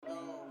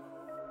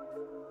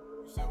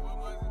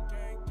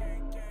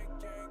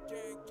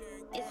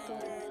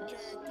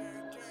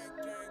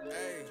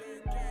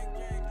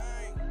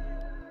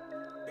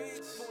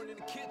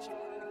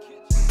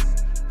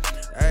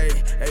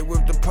Ayy,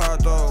 whip the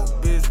pot though.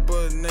 Bitch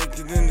butt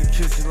naked in the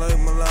kitchen like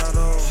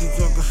mulatto. She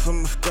drunk on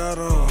some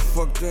Moscato. I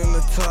fucked her in the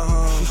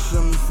Tahoe. She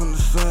sent me from the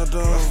side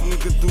though. I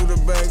sneak it through the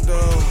back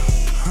though.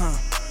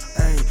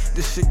 Ayy,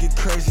 this shit get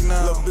crazy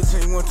now. Little bitch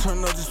ain't wanna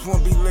turn up, just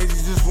wanna be lazy,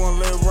 just wanna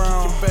lay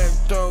around. Get back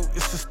though,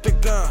 it's a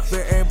stick up.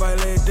 Bet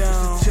everybody lay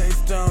down. It's a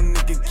chase down,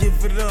 nigga,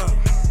 give it up.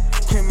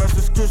 Can't match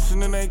the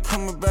description and ain't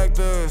coming back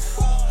to us.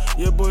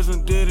 Yeah, boys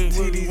done did it.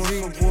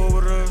 TDZ want some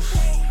war with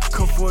us.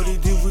 Come 40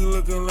 deep, we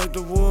looking like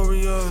the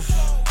Warriors.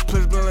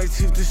 Place been like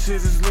Chief, this shit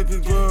is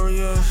looking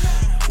glorious.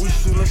 We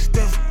shoot like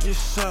Steph, get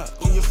shot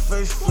in your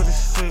face for the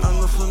shit. I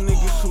know some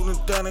niggas who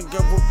done died and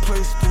got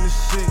replaced in this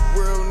shit.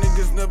 Real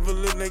niggas never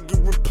live, they get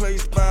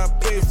replaced by a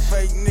bitch.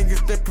 Fake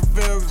niggas that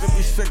prevail, they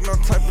be shaking all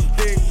type of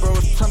dick, bro.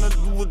 It's tryna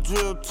do a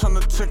drill,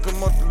 tryna check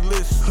them off the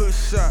list. Hood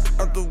shot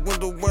out the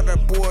window where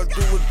that boy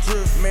do a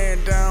drift.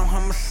 Man down,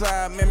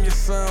 homicide, man, your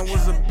son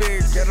was a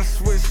bitch. Got a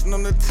switch, no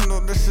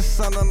Nintendo, that shit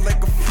soundin'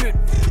 like a flip.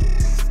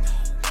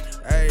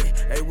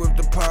 Ayy, whip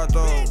the pot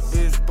though.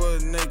 Bitch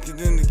butt naked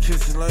in the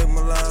kitchen like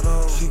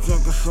mulatto. She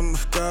drunk on some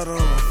Moscato.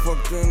 I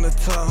fucked her in the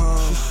Tahoe.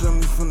 She sent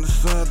me from the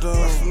side though.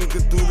 I sneak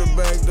it through the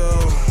back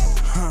though.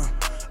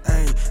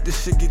 Ayy,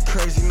 this shit get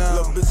crazy now.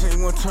 Little bitch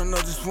ain't wanna turn up,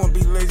 just wanna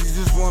be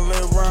lazy, just wanna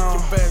lay around.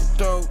 Get back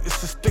though,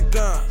 it's a stick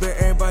up. Bet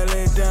everybody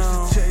lay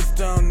down. It's a chase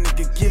down,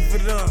 nigga, give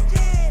it up.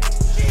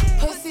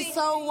 Pussy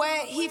so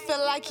wet, he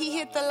feel like he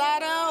hit the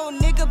lotto.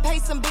 Nigga pay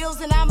some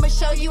bills and I'ma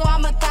show you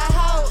I'm a thigh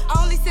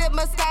hoe. Only sip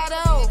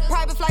Moscato,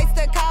 private flights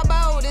to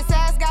Cabo. This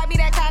ass got me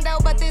that condo,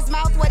 but this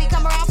mouth what he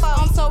come around for.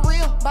 I'm so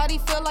real, body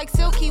feel like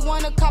silk, he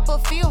want a cup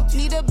of feel.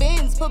 Need a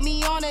Benz, put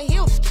me on a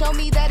hill, show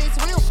me that it's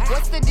real.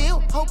 What's the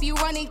deal? Hope you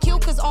run and kill,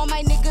 cause all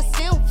my niggas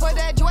still. For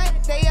that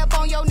duet, they up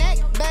on your neck,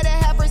 better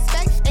have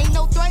respect. Ain't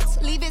no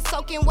threats, leave it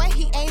soaking wet,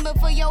 he aiming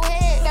for your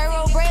head.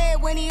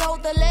 Thoroughbred when he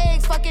hold the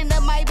legs, fucking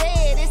up my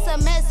bed. It's a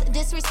mess,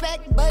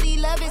 disrespect, but he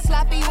love it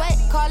sloppy wet.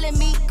 Calling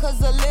me cause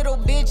a little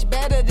bitch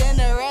better than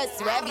the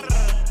rest. Rabbit.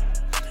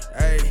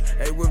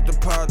 Ayy, whip the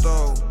pot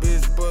though.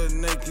 Bitch butt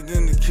naked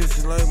in the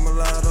kitchen like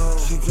mulatto.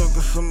 She drunk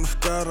on some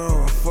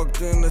Moscato. I fucked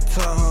her in the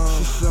Tahoe.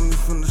 She sent me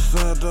from the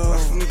side though. I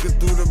sneak it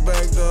through the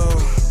back though.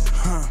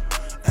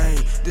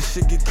 Ayy, this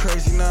shit get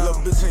crazy now.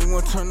 Little bitch ain't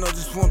wanna turn up,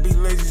 just wanna be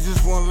lazy,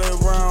 just wanna lay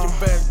around. Get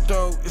back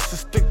though, it's a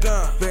stick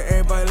up. Bet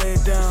everybody lay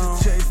down.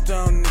 It's a chase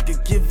down,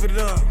 nigga, give it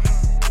up.